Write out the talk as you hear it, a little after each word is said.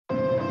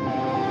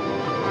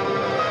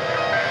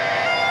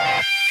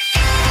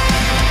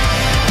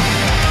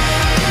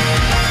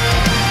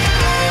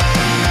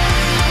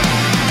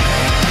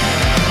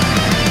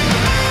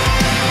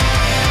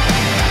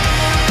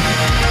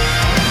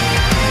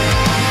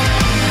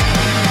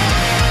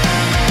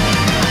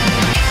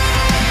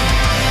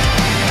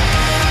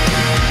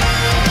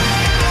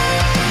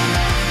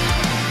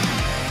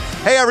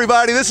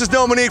everybody, this is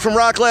Dominique from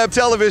Rock Lab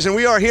Television.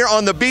 We are here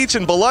on the beach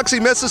in Biloxi,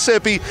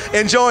 Mississippi,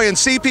 enjoying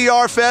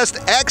CPR FEST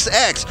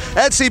XX.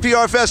 That's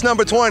CPR FEST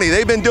number 20.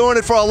 They've been doing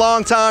it for a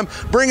long time,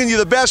 bringing you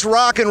the best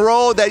rock and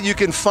roll that you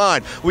can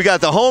find. We got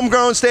the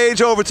Homegrown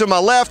Stage over to my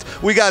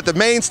left. We got the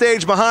main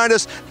stage behind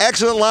us.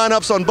 Excellent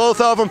lineups on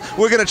both of them.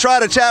 We're going to try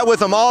to chat with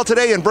them all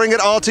today and bring it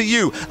all to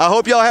you. I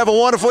hope y'all have a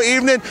wonderful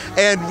evening,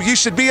 and you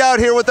should be out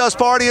here with us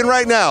partying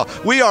right now.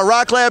 We are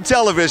Rock Lab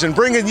Television,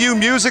 bringing you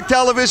music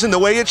television the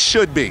way it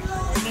should be.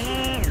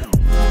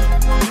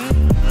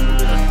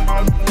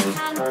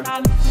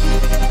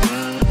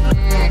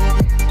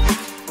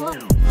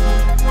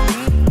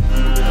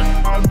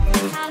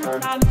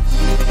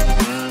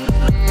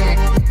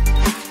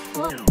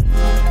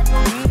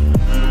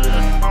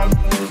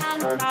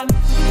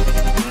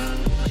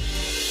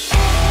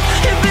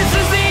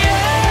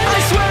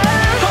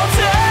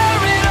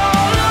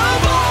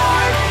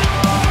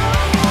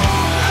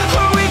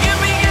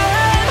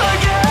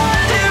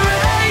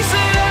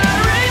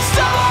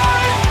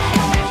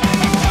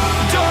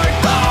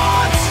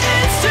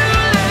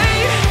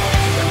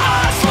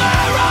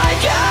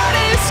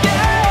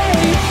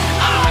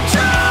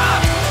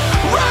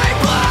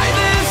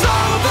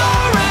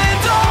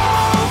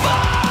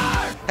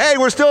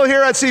 We're still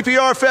here at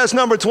CPR Fest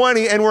number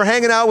 20, and we're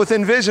hanging out with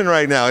NVision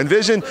right now.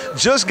 NVision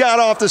just got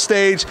off the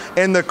stage,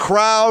 and the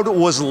crowd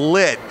was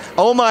lit.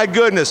 Oh my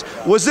goodness.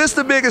 Was this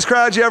the biggest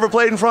crowd you ever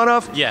played in front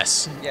of?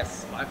 Yes.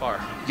 Yes, by far.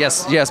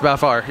 Yes, by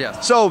far,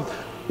 yes. So,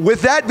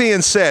 with that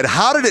being said,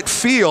 how did it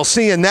feel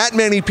seeing that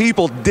many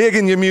people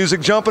digging your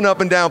music, jumping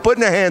up and down,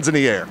 putting their hands in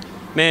the air?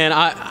 Man,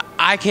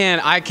 I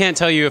can't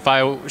tell you if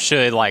I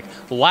should like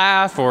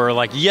laugh or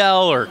like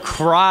yell or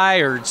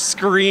cry or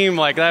scream.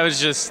 Like that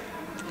was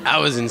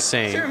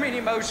insane. Too many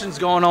emotions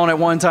going on at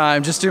one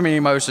time, just too many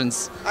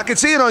emotions. I could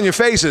see it on your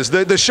faces.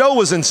 The show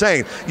was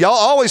insane. Y'all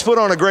always put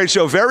on a great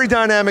show. Very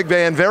dynamic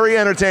band, very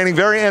entertaining,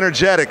 very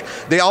energetic.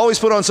 They always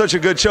put on such a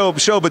good show,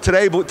 but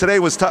today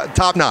was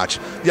top notch.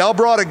 Y'all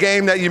brought a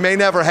game that you may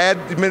never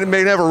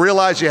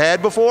realize you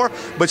had before,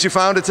 but you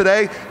found it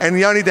today, and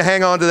y'all need to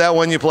hang on to that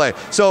when you play.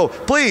 So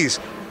please,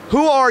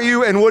 who are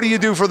you and what do you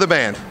do for the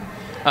band?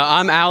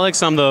 I'm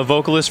Alex. I'm the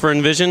vocalist for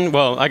NVision.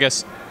 Well, I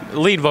guess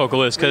lead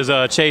vocalist, because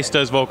Chase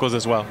does vocals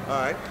as well. All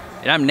right.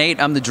 And I'm Nate.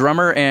 I'm the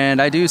drummer, and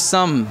I do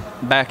some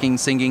backing,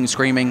 singing,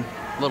 screaming,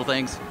 little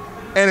things.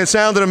 And it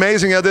sounded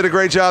amazing. Y'all did a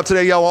great job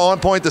today. Y'all were on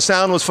point. The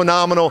sound was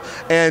phenomenal.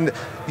 And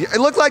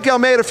it looked like y'all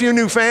made a few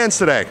new fans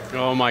today.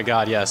 Oh, my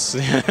God, yes.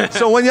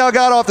 So when y'all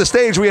got off the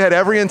stage, we had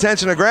every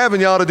intention of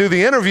grabbing y'all to do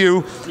the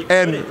interview,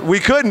 and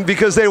we couldn't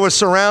because they were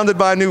surrounded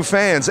by new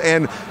fans.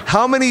 And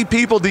how many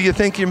people do you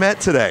think you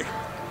met today?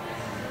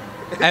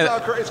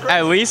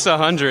 At least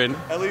 100.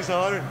 At least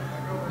 100.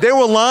 They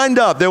were lined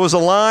up. There was a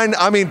line,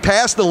 I mean,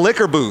 past the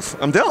liquor booth.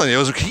 I'm telling you, it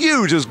was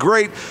huge. It was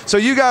great. So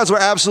you guys were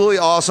absolutely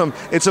awesome.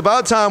 It's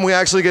about time we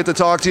actually get to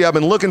talk to you. I've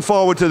been looking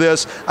forward to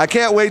this. I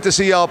can't wait to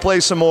see y'all play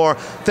some more.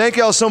 Thank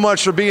y'all so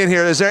much for being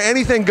here. Is there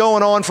anything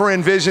going on for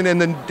NVision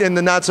in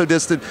the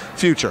not-so-distant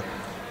future?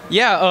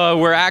 Yeah,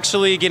 we're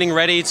actually getting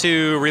ready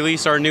to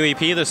release our new EP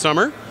this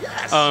summer.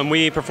 Yes.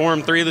 We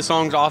performed 3 of the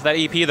songs off that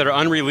EP that are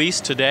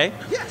unreleased today.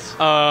 Yes.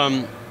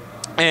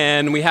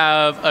 And we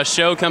have a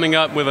show coming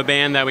up with a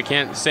band that we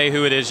can't say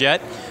who it is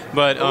yet.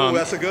 But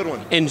that's a good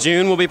one. In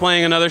June, we'll be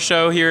playing another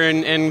show here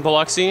in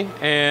Biloxi.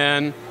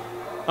 And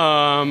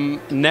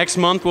next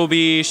month, we'll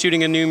be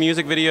shooting a new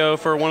music video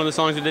for one of the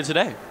songs we did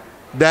today.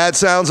 That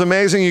sounds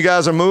amazing. You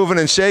guys are moving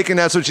and shaking.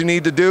 That's what you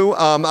need to do.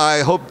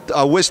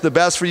 I wish the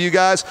best for you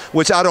guys,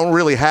 which I don't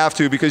really have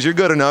to because you're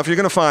good enough. You're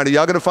going to find it.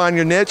 Y'all going to find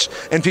your niche,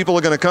 and people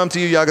are going to come to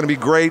you. Y'all going to be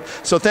great.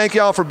 So thank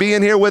y'all for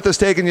being here with us,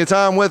 taking your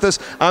time with us.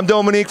 I'm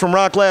Dominique from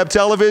Rock Lab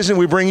Television.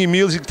 We bring you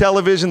music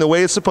television the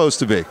way it's supposed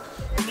to be. You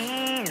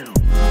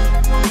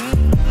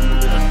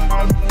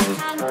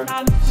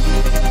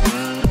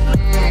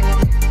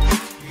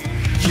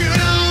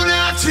don't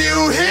have to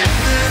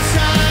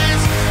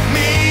hypnotize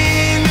me.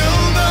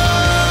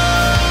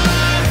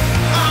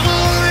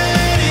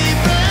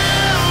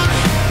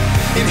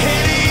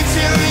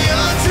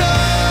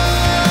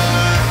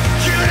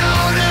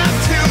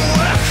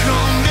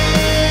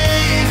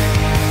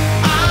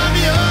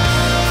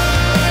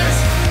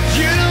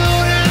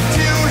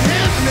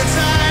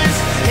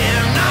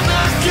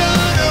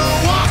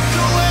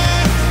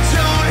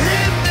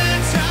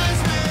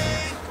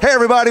 Hey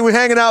everybody, we're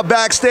hanging out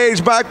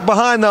backstage, back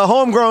behind the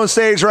Homegrown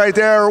Stage right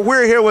there.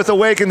 We're here with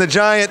Awaken The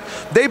Giant.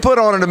 They put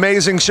on an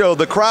amazing show.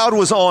 The crowd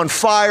was on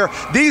fire.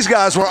 These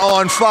guys were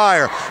on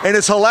fire. And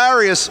it's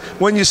hilarious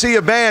when you see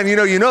a band,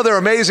 you know they're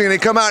amazing, and they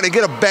come out and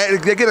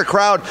they get a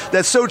crowd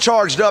that's so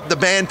charged up, the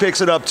band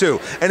picks it up too.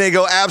 And they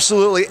go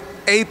absolutely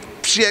ape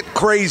shit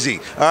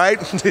crazy, all right?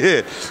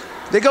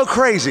 They go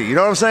crazy, you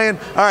know what I'm saying?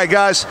 All right,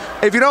 guys,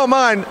 if you don't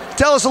mind,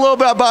 tell us a little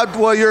bit about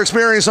your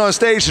experience on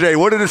stage today.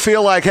 What did it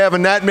feel like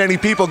having that many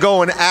people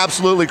going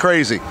absolutely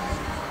crazy?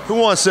 Who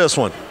wants this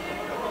one?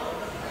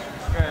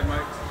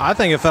 I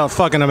think it felt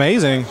fucking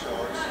amazing.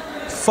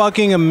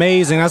 Fucking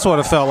amazing, that's what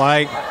it felt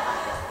like.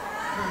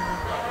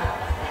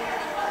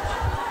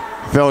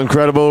 Felt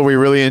incredible. We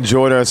really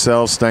enjoyed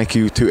ourselves. Thank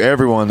you to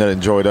everyone that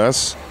enjoyed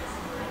us.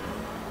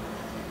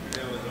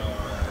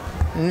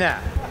 No,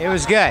 it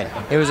was good.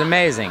 It was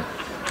amazing.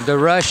 The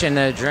rush and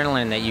the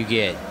adrenaline that you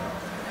get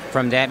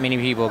from that many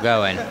people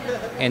going,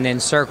 and then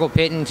circle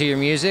pitting to your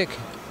music,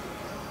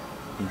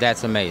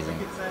 that's amazing.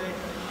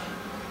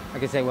 I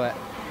could say what?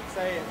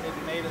 Say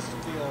it made us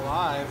feel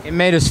alive. It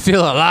made us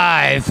feel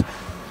alive.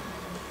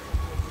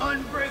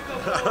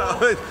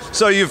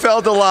 So you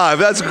felt alive.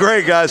 That's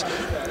great, guys.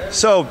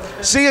 So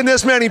seeing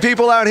this many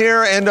people out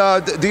here, and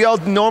do y'all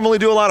normally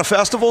do a lot of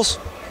festivals?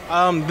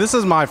 This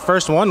is my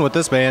first one with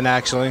this band,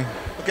 actually.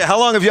 Okay, how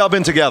long have y'all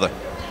been together?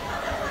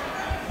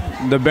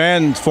 The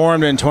band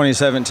formed in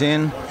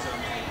 2017.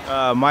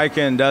 Mike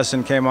and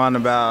Dustin came on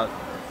about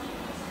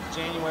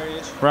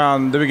January-ish.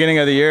 around the beginning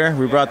of the year.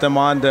 We brought them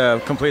on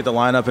to complete the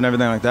lineup and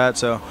everything like that.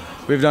 So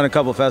we've done a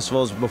couple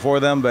festivals before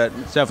them, but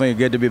it's definitely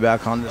good to be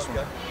back on this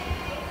one.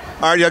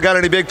 All right, y'all got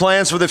any big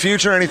plans for the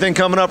future? Anything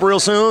coming up real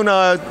soon?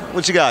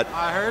 What you got?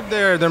 I heard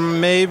there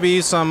may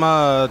be some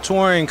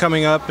touring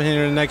coming up in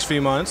the next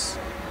few months.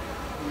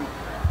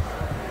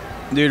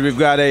 Dude, we've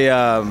got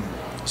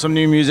some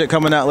new music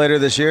coming out later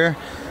this year,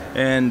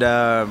 and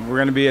we're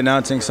going to be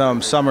announcing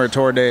some summer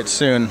tour dates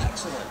soon.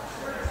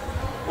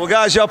 Well,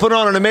 guys, y'all put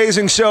on an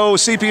amazing show,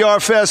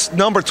 CPR Fest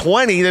number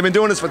 20. They've been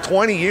doing this for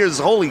 20 years.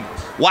 Holy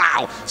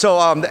wow.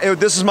 So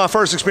this is my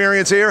first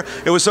experience here.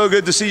 It was so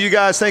good to see you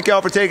guys. Thank y'all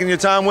for taking your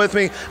time with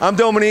me. I'm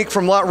Dominique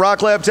from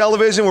Rock Lab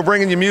Television. We're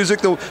bringing you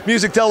the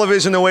music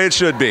television the way it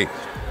should be.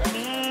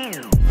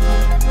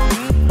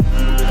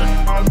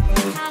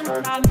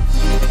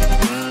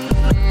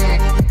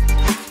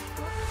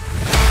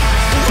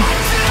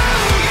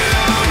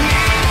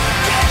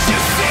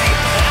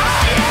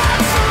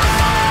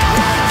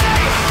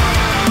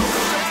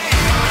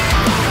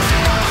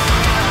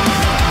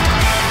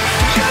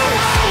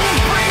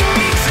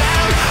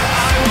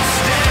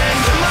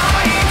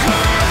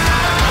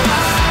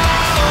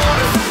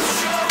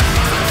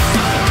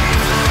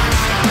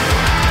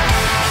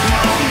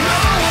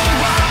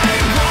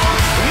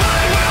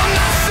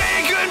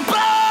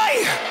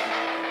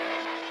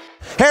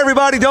 Hey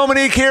everybody,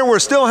 Dominique here. We're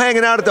still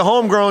hanging out at the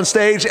Homegrown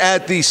Stage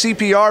at the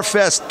CPR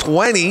Fest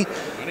 20.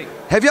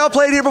 Have y'all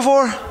played here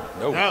before?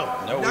 No.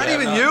 Not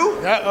even you?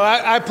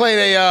 I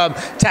played a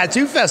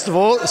tattoo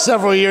festival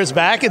several years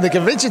back in the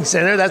convention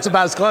center. That's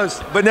about as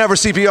close. But never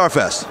CPR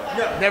Fest?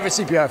 No, never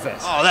CPR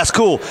Fest. Oh, that's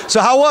cool. So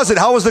how was it?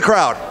 How was the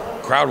crowd?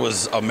 Crowd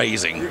was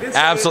amazing.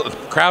 Absolutely,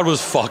 crowd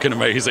was fucking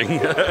amazing.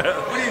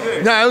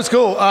 No, it was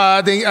cool.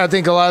 I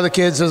think a lot of the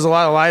kids, there's a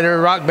lot of lighter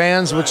rock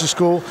bands, which is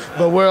cool.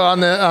 But we're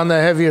on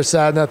the heavier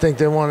side, and I think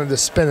they wanted to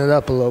spin it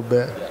up a little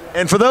bit.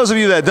 And for those of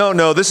you that don't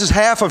know, this is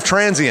half of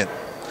Transient.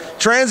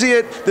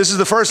 Transient, this is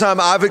the first time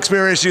I've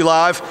experienced you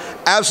live.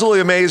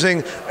 Absolutely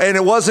amazing. And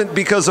it wasn't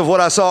because of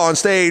what I saw on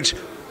stage.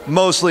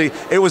 Mostly,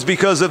 it was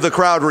because of the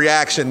crowd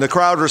reaction. The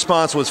crowd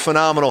response was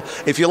phenomenal.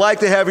 If you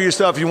like the heavier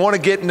stuff, you want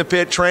to get in the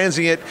pit,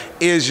 Transient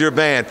is your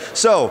band.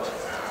 So,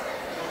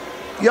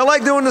 y'all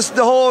like doing this,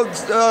 the whole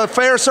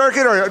fair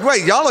circuit? Or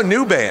wait, y'all a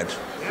new band?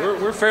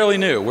 We're fairly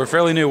new.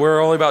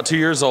 We're only about 2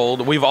 years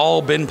old. We've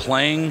all been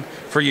playing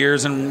for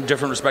years in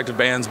different respective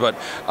bands, but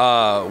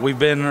we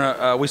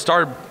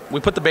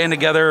put the band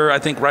together, I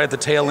think, right at the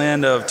tail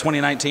end of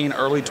 2019,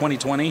 early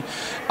 2020,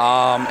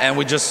 and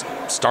we just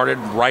started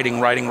writing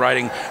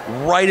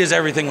right as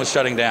everything was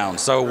shutting down.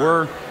 So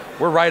we're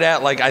right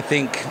at, like, I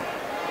think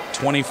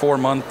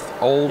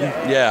 24-month-old.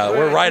 Yeah,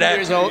 we're right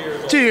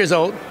at 2 years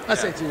old. I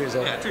say 2 years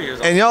old. Yeah, 2 years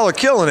old. And y'all are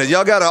killing it.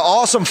 Y'all got an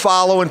awesome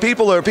follow, and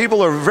people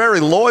are very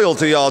loyal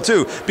to y'all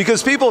too.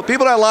 Because people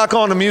that lock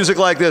on to music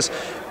like this,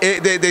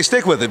 they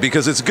stick with it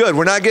because it's good.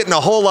 We're not getting a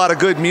whole lot of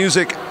good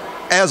music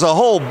as a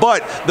whole,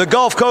 but the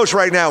Gulf Coast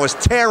right now is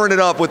tearing it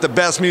up with the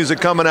best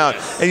music coming out.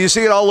 And you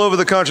see it all over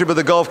the country, but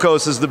the Gulf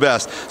Coast is the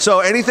best. So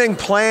anything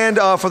planned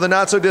for the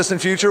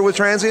not-so-distant future with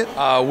Transient?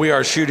 We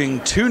are shooting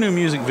 2 new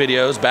music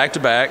videos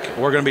back-to-back.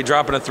 We're going to be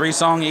dropping a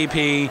 3-song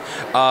EP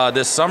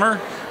this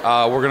summer.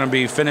 We're going to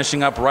be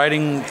finishing up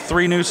writing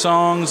 3 new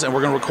songs, and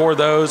we're going to record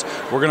those.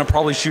 We're going to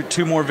probably shoot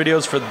 2 more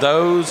videos for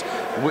those.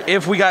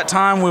 If we got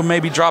time, we'll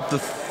maybe drop the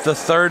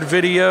 3rd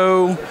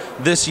video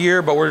this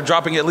year, but we're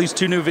dropping at least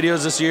 2 new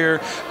videos this year,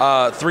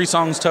 3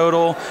 songs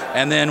total,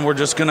 and then we're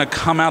just going to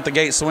come out the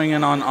gate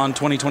swinging on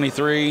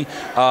 2023.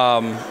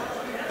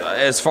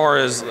 As far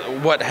as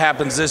what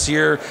happens this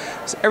year,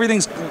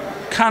 everything's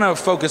kind of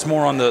focused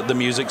more on the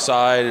music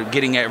side,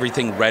 getting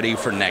everything ready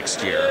for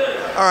next year.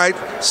 All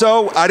right,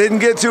 so I didn't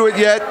get to it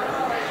yet.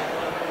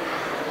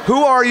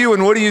 Who are you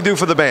and what do you do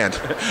for the band?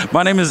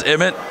 My name is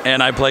Emmett,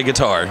 and I play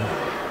guitar.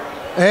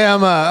 Hey,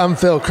 I'm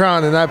Phil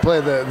Cron, and I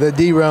play the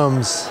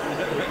D-Rums.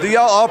 Do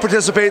y'all all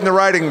participate in the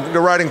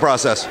writing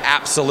process?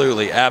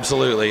 Absolutely.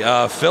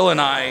 Phil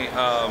and I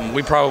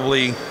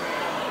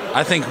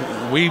think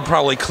we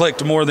probably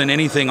clicked more than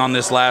anything on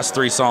this last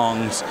 3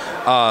 songs.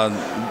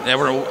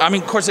 I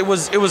mean, of course, it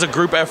was a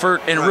group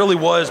effort, and it really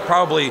was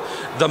probably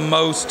the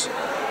most,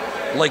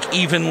 like,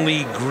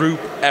 evenly group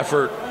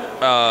effort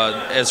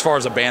as far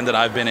as a band that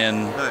I've been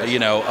in. You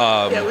know,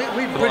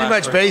 we pretty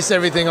much base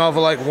everything off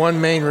of like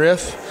one main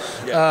riff.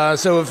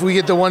 So if we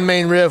get the one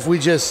main riff, we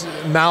just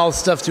mouth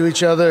stuff to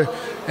each other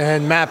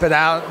and map it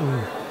out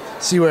and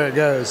see where it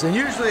goes. And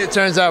usually it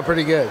turns out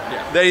pretty good.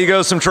 There you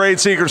go, some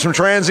trade secrets from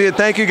Transient.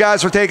 Thank you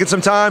guys for taking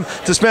some time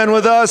to spend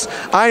with us.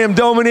 I am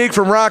Dominique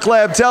from Rock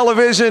Lab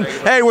Television.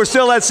 Hey, we're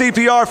still at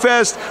CPR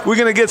Fest. We're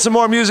going to get some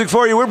more music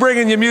for you. We're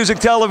bringing you music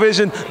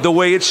television the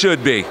way it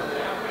should be.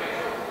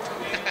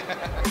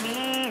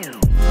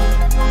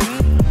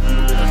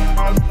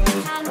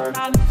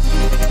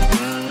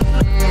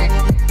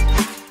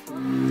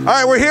 All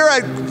right, we're here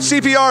at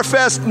CPR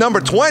Fest number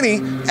 20,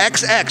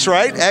 XX,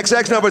 right?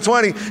 XX number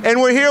 20,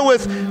 and we're here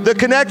with the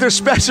Connector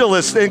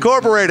Specialists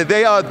Incorporated.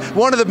 They are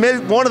one of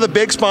the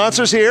big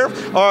sponsors here.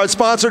 Are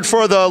sponsored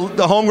for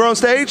the Homegrown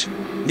Stage.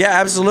 Yeah,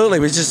 absolutely.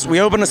 We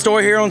opened a store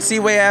here on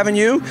Seaway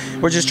Avenue.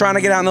 We're just trying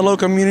to get out in the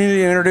local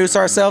community and introduce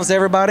ourselves to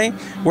everybody.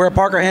 We're a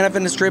Parker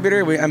Hannifin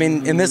distributor.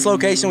 In this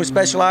location, we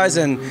specialize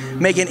in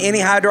making any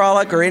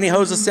hydraulic or any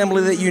hose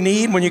assembly that you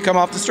need when you come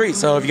off the street.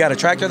 So if you got a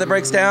tractor that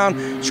breaks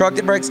down, truck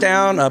that breaks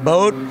down, a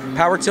boat,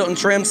 power tilt and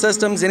trim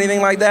systems,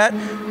 anything like that,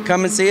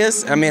 come and see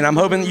us. I'm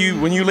hoping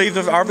when you leave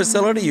our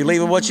facility, you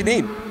leave with what you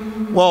need.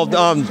 Well,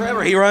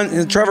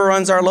 Trevor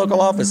runs our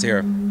local office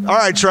here. All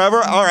right,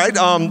 Trevor. All right.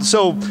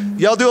 So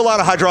y'all do a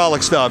lot of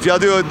hydraulic stuff. Y'all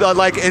do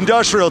like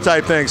industrial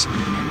type things.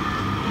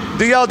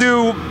 Do y'all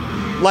do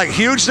like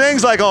huge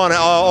things like on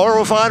oil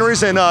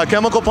refineries and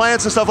chemical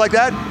plants and stuff like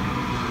that?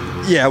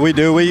 Yeah, we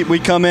do. We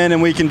come in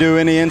and we can do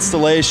any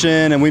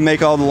installation, and we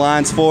make all the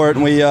lines for it.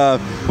 And we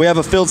have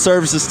a field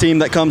services team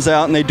that comes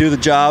out and they do the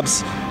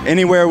jobs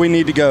anywhere we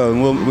need to go,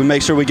 and we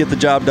make sure we get the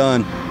job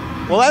done.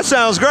 Well, that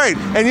sounds great.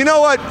 And you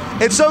know what?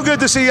 It's so good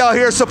to see y'all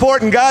here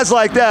supporting guys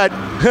like that.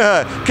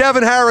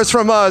 Kevin Harris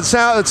from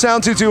Sound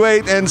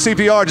 228 and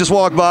CPR just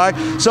walked by.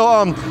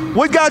 So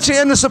what got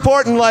you into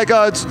supporting like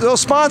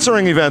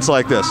sponsoring events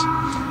like this?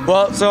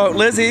 Well, so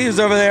Lizzie, who's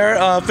over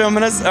there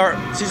filming us,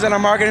 she's in our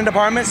marketing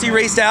department. She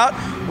reached out.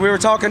 We were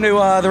talking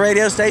to the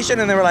radio station,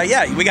 and they were like,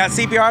 yeah, we got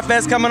CPR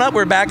Fest coming up.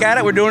 We're back at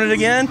it. We're doing it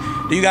again.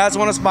 Do you guys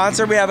want to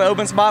sponsor? We have an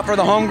open spot for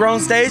the Homegrown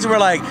Stage. And we're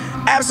like,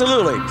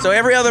 absolutely. So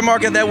every other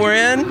market that we're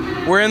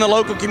in the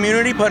local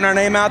community, putting our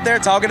name out there,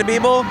 talking to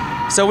people.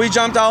 So we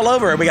jumped all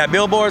over it. We got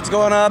billboards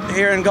going up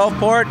here in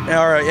Gulfport,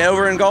 or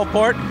over in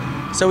Gulfport.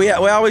 So we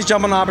always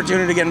jump on the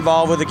opportunity to get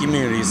involved with the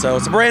community. So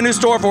it's a brand new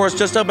store for us,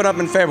 just opened up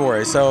in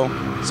February. So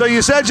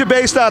you said you're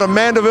based out of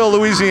Mandeville,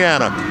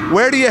 Louisiana.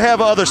 Where do you have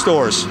other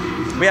stores?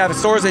 We have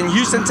stores in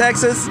Houston,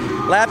 Texas,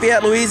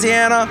 Lafayette,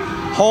 Louisiana,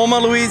 Houma,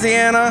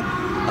 Louisiana,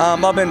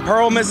 up in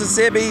Pearl,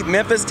 Mississippi,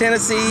 Memphis,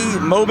 Tennessee,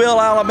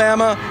 Mobile,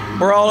 Alabama.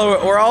 We're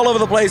all over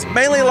the place,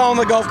 mainly along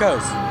the Gulf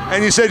Coast.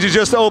 And you said you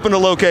just opened a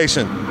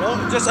location.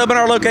 Well, just opened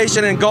our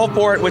location in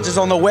Gulfport, which is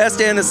on the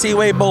west end of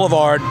Seaway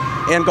Boulevard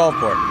in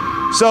Gulfport.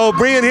 So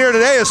being here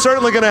today is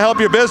certainly going to help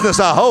your business,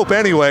 I hope,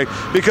 anyway,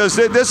 because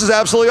this is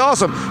absolutely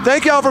awesome.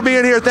 Thank y'all for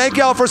being here. Thank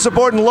y'all for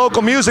supporting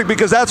local music,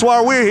 because that's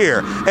why we're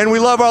here. And we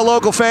love our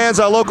local fans,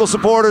 our local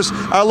supporters,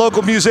 our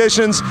local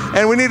musicians,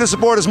 and we need to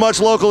support as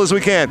much local as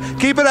we can.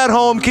 Keep it at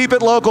home. Keep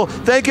it local.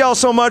 Thank y'all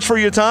so much for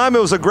your time.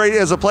 It was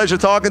a pleasure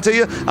talking to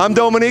you. I'm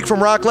Dominique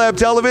from Rock Lab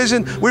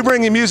Television. We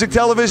bring you music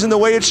television the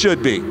way it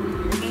should be.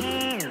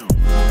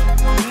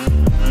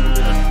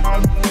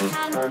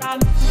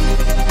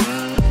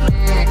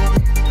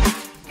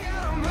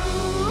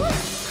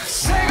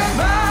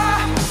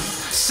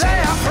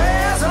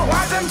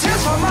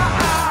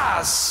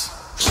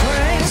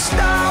 Train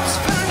stops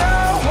for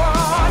no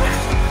one,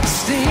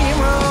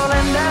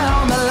 steamrolling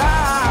down the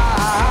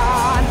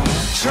line.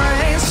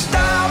 Train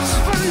stops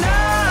for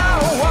no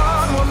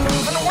one, we're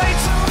moving way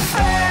too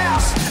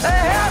fast,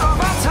 ahead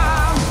of our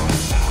time.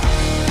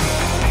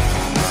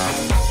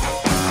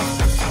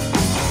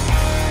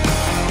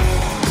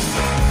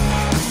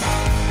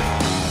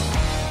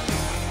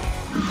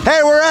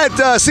 Hey, we're at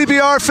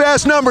CPR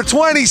Fest number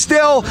 20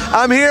 still.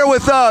 I'm here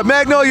with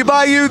Magnolia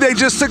Bayou. They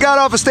just got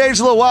off a stage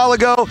a little while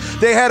ago.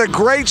 They had a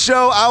great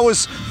show. I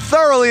was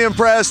thoroughly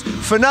impressed.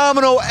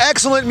 Phenomenal,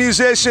 excellent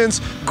musicians,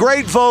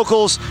 great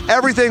vocals.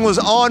 Everything was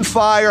on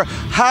fire.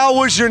 How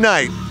was your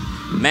night?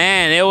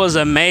 Man, it was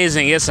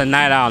amazing. It's a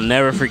night I'll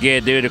never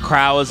forget, dude. The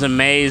crowd was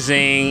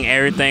amazing.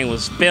 Everything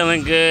was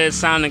feeling good,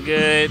 sounding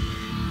good.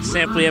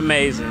 Simply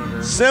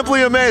amazing.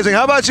 Simply amazing.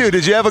 How about you?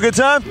 Did you have a good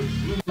time?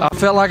 I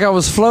felt like I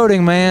was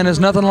floating, man. There's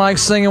nothing like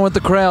singing with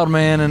the crowd,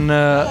 man, and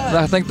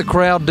I think the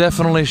crowd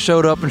definitely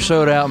showed up and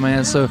showed out,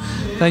 man. So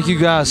thank you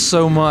guys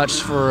so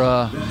much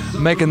for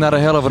making that a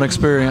hell of an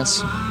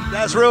experience.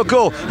 That's real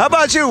cool. How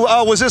about you?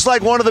 Was this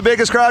like one of the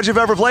biggest crowds you've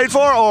ever played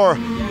for, or?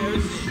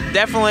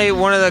 Definitely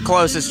one of the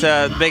closest,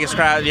 biggest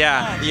crowd.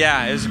 Yeah,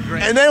 it was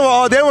great. And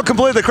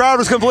the crowd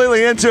was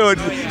completely into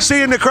it.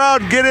 Seeing the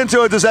crowd get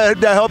into it, does that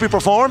help you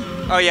perform?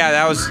 Oh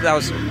yeah, it was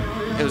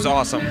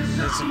awesome.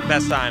 It's the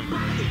best time.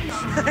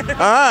 All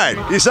right,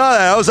 you saw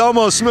that. That was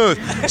almost smooth.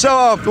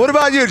 So, what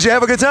about you? Did you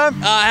have a good time?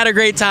 I had a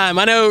great time.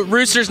 I know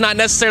Rooster's not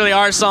necessarily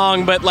our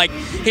song, but like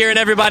hearing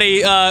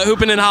everybody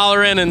hooping and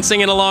hollering and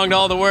singing along to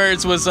all the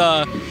words was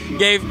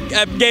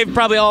gave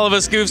probably all of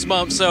us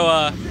goosebumps.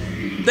 So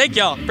thank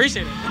y'all.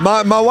 Appreciate it.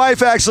 My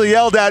wife actually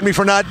yelled at me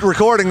for not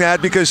recording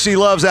that because she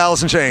loves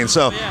Alice in Chains.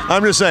 So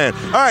I'm just saying.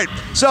 All right.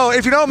 So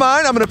if you don't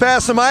mind, I'm going to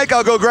pass the mic.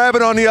 I'll go grab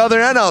it on the other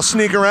end. I'll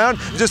sneak around.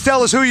 Just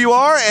tell us who you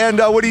are and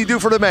what do you do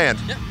for the band?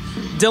 Yep.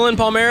 Dylan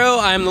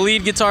Palmero. I'm the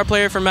lead guitar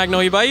player for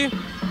Magnolia Bayou.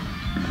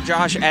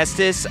 Josh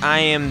Estes. I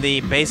am the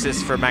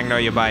bassist for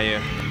Magnolia Bayou.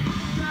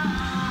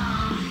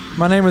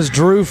 My name is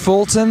Drew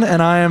Fulton,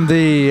 and I am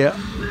the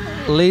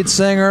lead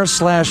singer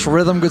 /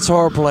 rhythm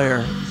guitar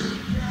player.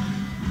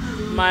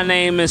 My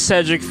name is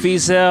Cedric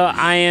Fiesel.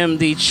 I am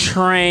the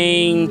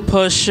train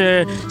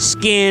pusher,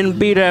 skin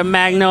beater,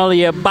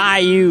 Magnolia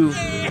Bayou.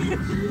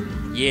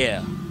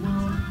 Yeah.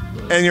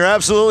 And you're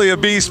absolutely a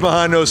beast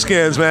behind those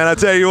skins, man. I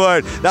tell you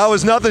what, that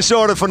was nothing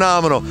short of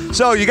phenomenal.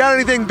 So, you got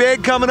anything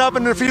big coming up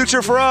in the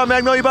future for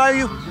Magnolia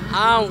Bayou?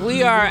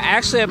 We are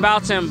actually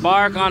about to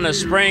embark on a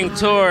spring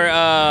tour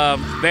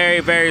very,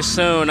 very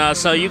soon.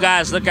 So you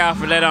guys look out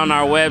for that on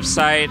our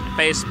website,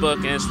 Facebook,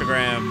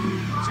 Instagram.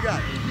 What you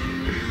got?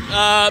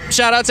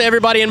 Shout out to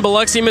everybody in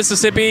Biloxi,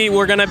 Mississippi.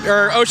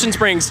 Or Ocean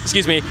Springs,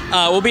 excuse me.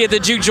 We'll be at the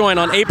Juke Joint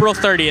on April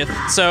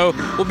 30th. So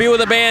we'll be with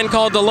a band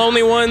called The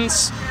Lonely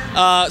Ones.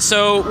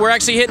 So we're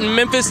actually hitting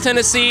Memphis,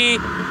 Tennessee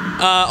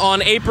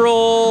on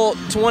April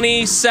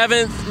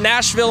 27th,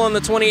 Nashville on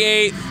the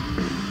 28th,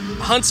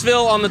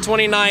 Huntsville on the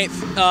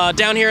 29th,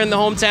 down here in the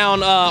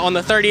hometown on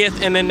the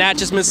 30th, and then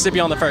Natchez, Mississippi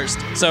on the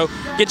 1st. So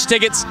get your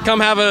tickets. Come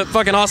have a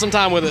fucking awesome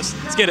time with us.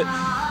 Let's get it.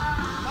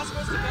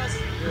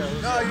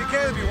 No, you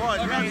can't if you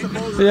want. You're not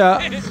supposed to.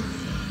 Yeah.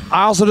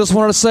 I also just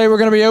wanted to say we're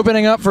going to be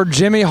opening up for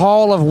Jimmy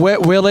Hall of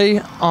Wet Willie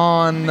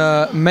on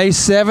May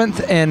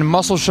 7th in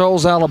Muscle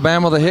Shoals,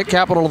 Alabama, the hit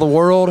capital of the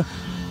world.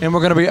 And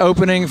we're going to be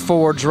opening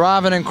for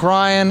Driving and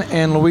Crying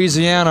in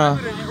Louisiana.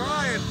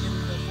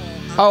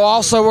 Oh,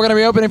 also, we're going to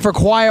be opening for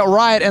Quiet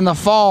Riot in the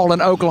fall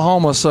in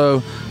Oklahoma.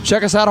 So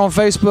check us out on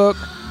Facebook,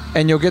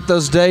 and you'll get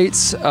those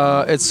dates.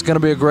 It's going to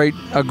be a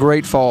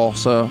great fall,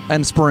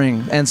 and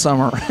spring and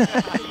summer.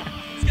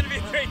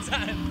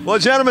 Well,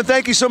 gentlemen,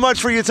 thank you so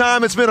much for your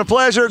time. It's been a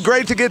pleasure.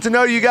 Great to get to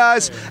know you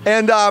guys,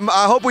 and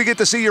I hope we get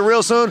to see you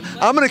real soon.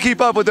 I'm going to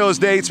keep up with those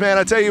dates, man.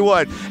 I tell you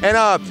what.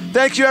 And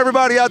thank you,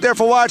 everybody out there,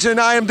 for watching.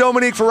 I am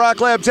Dominique for Rock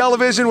Lab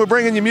Television. We're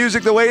bringing you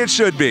music the way it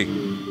should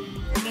be.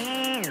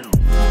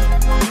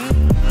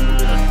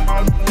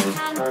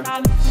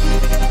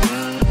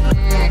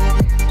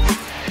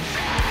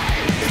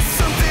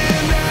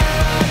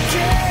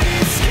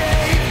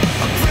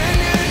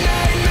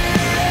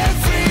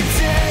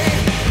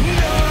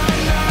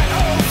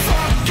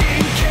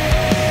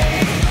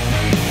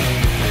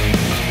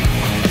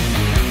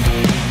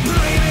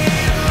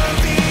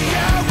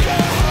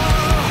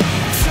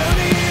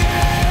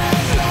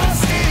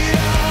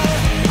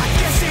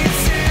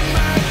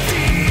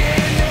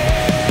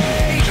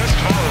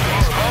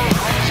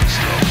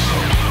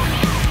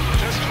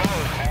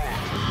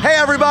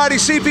 Everybody,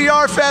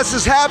 CPR Fest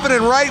is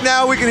happening right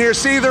now. We can hear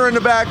Seether in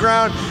the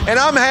background, and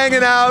I'm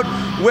hanging out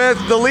with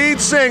the lead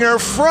singer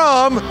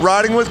from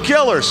Riding with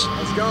Killers.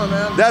 How's it going,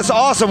 man? That's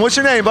awesome. What's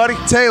your name, buddy?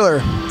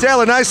 Taylor.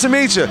 Taylor, nice to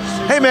meet you.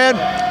 Hey, man,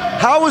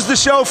 how was the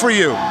show for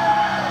you?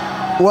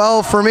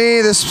 Well, for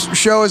me, this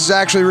show is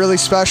actually really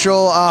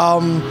special.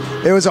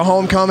 It was a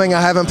homecoming.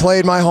 I haven't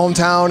played my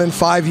hometown in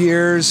 5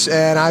 years,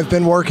 and I've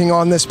been working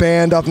on this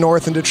band up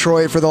north in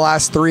Detroit for the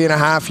last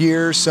 3.5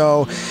 years.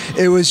 So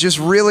it was just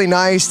really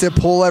nice to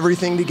pull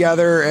everything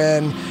together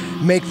and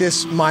make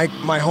this my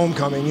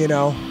homecoming, you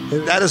know.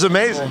 That is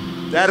amazing.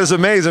 Cool. That is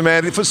amazing,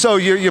 man. So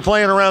you're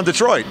playing around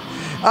Detroit?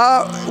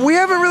 We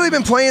haven't really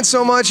been playing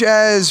so much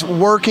as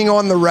working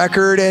on the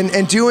record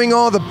and doing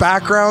all the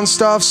background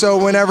stuff. So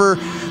whenever,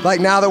 like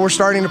now that we're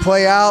starting to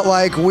play out,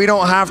 like we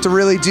don't have to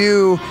really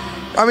do,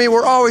 I mean,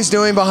 we're always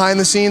doing behind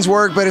the scenes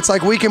work, but it's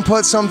like we can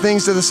put some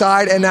things to the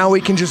side and now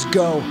we can just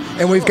go.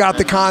 And we've got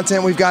the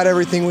content, we've got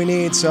everything we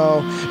need.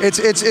 So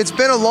it's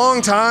been a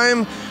long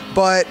time,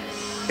 but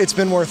it's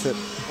been worth it.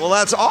 Well,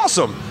 that's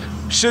awesome.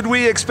 Should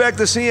we expect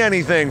to see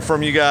anything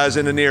from you guys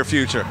in the near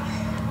future?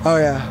 Oh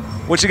yeah.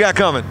 What you got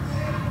coming?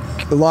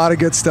 A lot of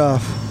good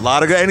stuff.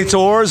 Any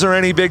tours or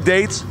any big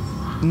dates?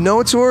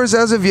 No tours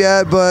as of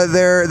yet, but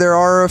there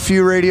are a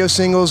few radio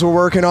singles we're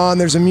working on.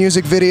 There's a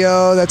music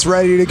video that's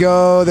ready to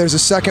go. There's a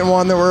second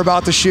one that we're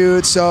about to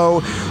shoot.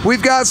 So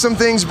we've got some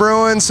things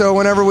brewing. So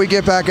whenever we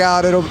get back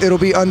out, it'll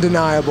be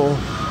undeniable.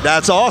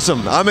 That's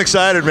awesome. I'm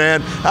excited,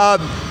 man.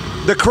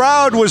 The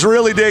crowd was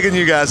really digging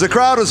you guys. The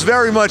crowd was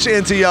very much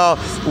into y'all.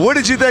 What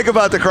did you think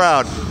about the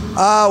crowd?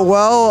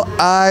 Well,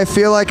 I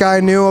feel like I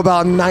knew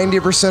about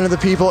 90% of the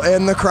people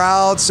in the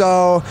crowd,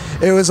 so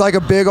it was like a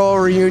big old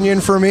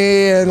reunion for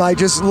me, and like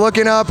just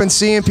looking up and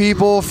seeing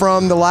people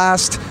from the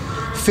last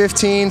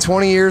 15,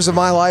 20 years of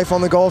my life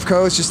on the Gulf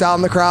Coast, just out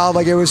in the crowd.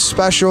 Like, it was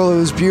special, it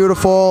was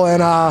beautiful,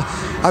 and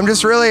I'm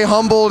just really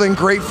humbled and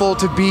grateful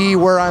to be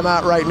where I'm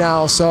at right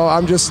now. So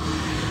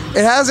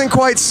it hasn't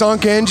quite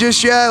sunk in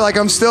just yet. Like,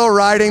 I'm still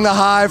riding the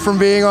high from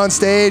being on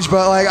stage,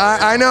 but like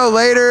I know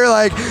later,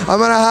 like, I'm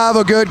gonna have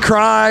a good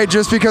cry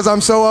just because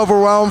I'm so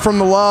overwhelmed from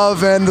the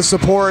love and the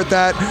support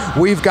that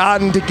we've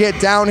gotten to get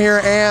down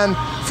here, and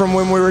from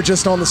when we were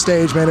just on the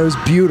stage, man. It was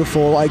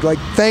beautiful. Like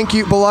thank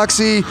you,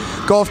 Biloxi,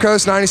 Gulf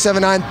Coast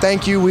 97.9.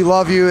 Thank you. We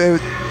love you.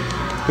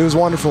 It was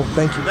wonderful.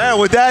 Thank you. Man,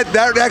 with that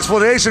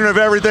explanation of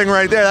everything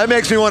right there, that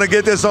makes me want to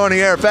get this on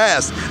the air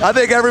fast. I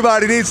think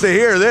everybody needs to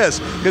hear this,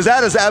 because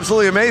that is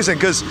absolutely amazing,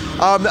 because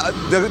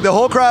the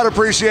whole crowd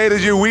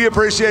appreciated you. We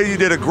appreciate you. You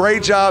did a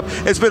great job.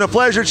 It's been a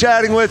pleasure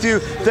chatting with you.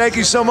 Thank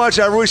you so much.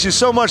 I wish you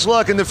so much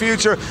luck in the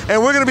future,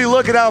 and we're going to be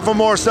looking out for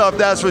more stuff,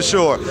 that's for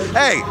sure.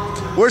 Hey,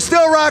 we're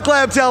still Rock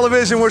Lab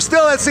Television. We're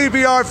still at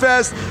CPR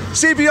Fest.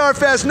 CPR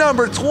Fest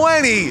number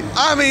 20.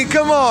 I mean,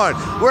 come on.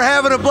 We're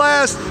having a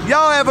blast.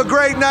 Y'all have a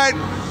great night.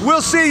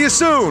 We'll see you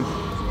soon.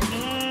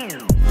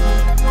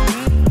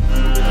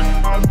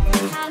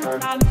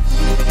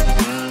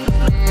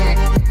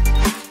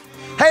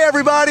 Hey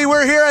everybody,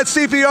 we're here at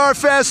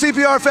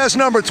CPR Fest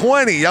number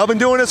 20. Y'all been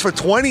doing this for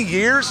 20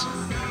 years?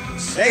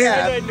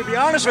 Yeah, to be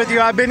honest with you,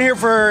 I've been here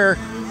for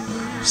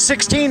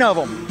 16 of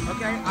them.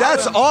 Okay.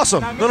 That's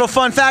awesome. Little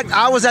fun fact,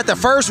 I was at the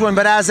first one,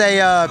 but as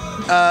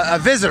a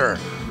visitor.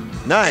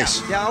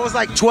 Nice. Yeah, I was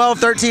like 12,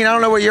 13. I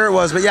don't know what year it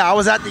was, but yeah, I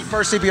was at the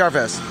first CPR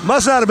Fest.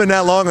 Must not have been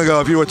that long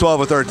ago if you were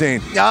 12 or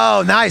 13.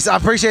 Oh, nice. I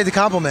appreciate the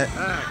compliment.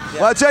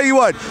 Well, I'll tell you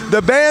what,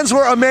 the bands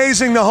were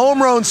amazing. The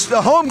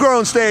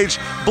Homegrown Stage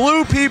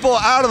blew people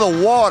out of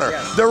the water.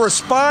 Yes. The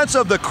response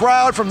of the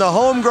crowd from the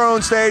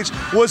Homegrown Stage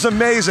was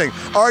amazing.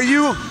 Are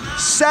you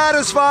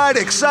satisfied,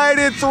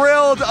 excited,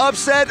 thrilled,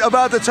 upset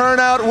about the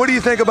turnout? What do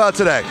you think about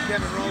today?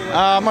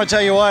 I'm going to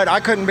tell you what, I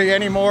couldn't be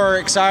any more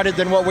excited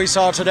than what we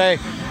saw today.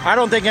 I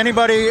don't think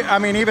anybody, I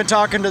mean, even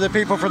talking to the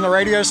people from the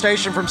radio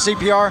station from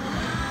CPR,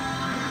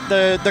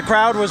 the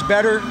crowd was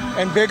better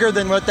and bigger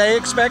than what they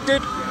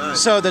expected.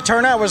 So the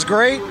turnout was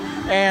great,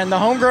 and the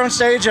Homegrown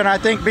Stage, and I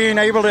think being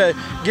able to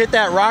get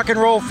that rock and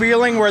roll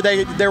feeling where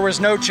there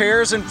was no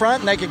chairs in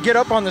front and they could get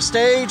up on the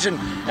stage and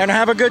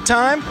have a good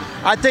time,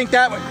 I think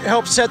that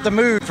helped set the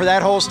mood for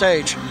that whole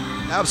stage.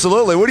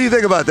 Absolutely. What do you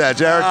think about that,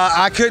 Jared?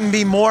 I couldn't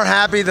be more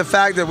happy the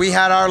fact that we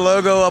had our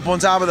logo up on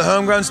top of the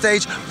Homegrown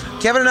Stage.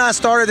 Kevin and I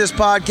started this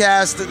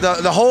podcast,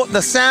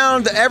 the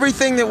sound,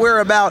 everything that we're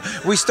about,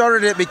 we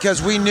started it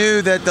because we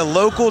knew that the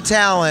local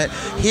talent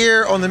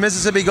here on the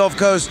Mississippi Gulf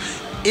Coast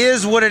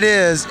is what it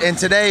is, and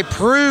today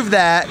proved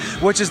that,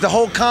 which is the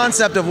whole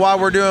concept of why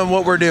we're doing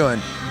what we're doing.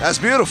 That's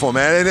beautiful,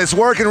 man, and it's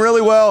working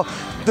really well.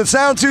 The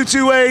Sound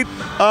 228,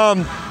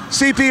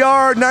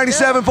 CPR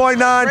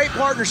 97.9. Great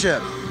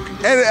partnership.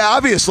 And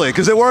obviously,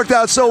 because it worked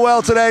out so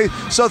well today.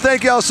 So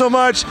thank y'all so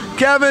much.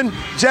 Kevin,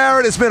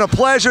 Jared, it's been a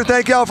pleasure.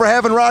 Thank y'all for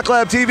having Rock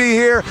Lab TV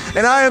here.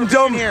 And I am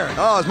Dominique.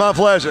 Oh, it's my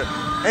pleasure.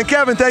 And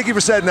Kevin, thank you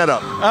for setting that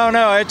up. Oh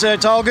no,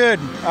 it's all good.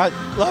 I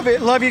love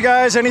it. Love you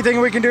guys.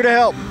 Anything we can do to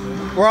help.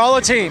 We're all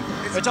a team.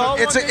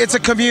 It's a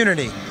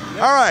community.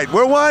 All right,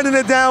 we're winding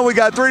it down. We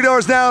got 3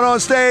 Doors Down on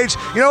stage.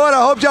 You know what?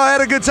 I hope y'all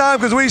had a good time,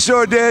 because we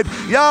sure did.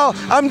 Y'all,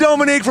 I'm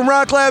Dominique from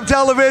Rock Lab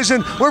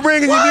Television. We're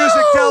bringing you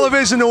music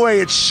television the way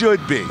it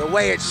should be. The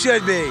way it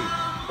should be.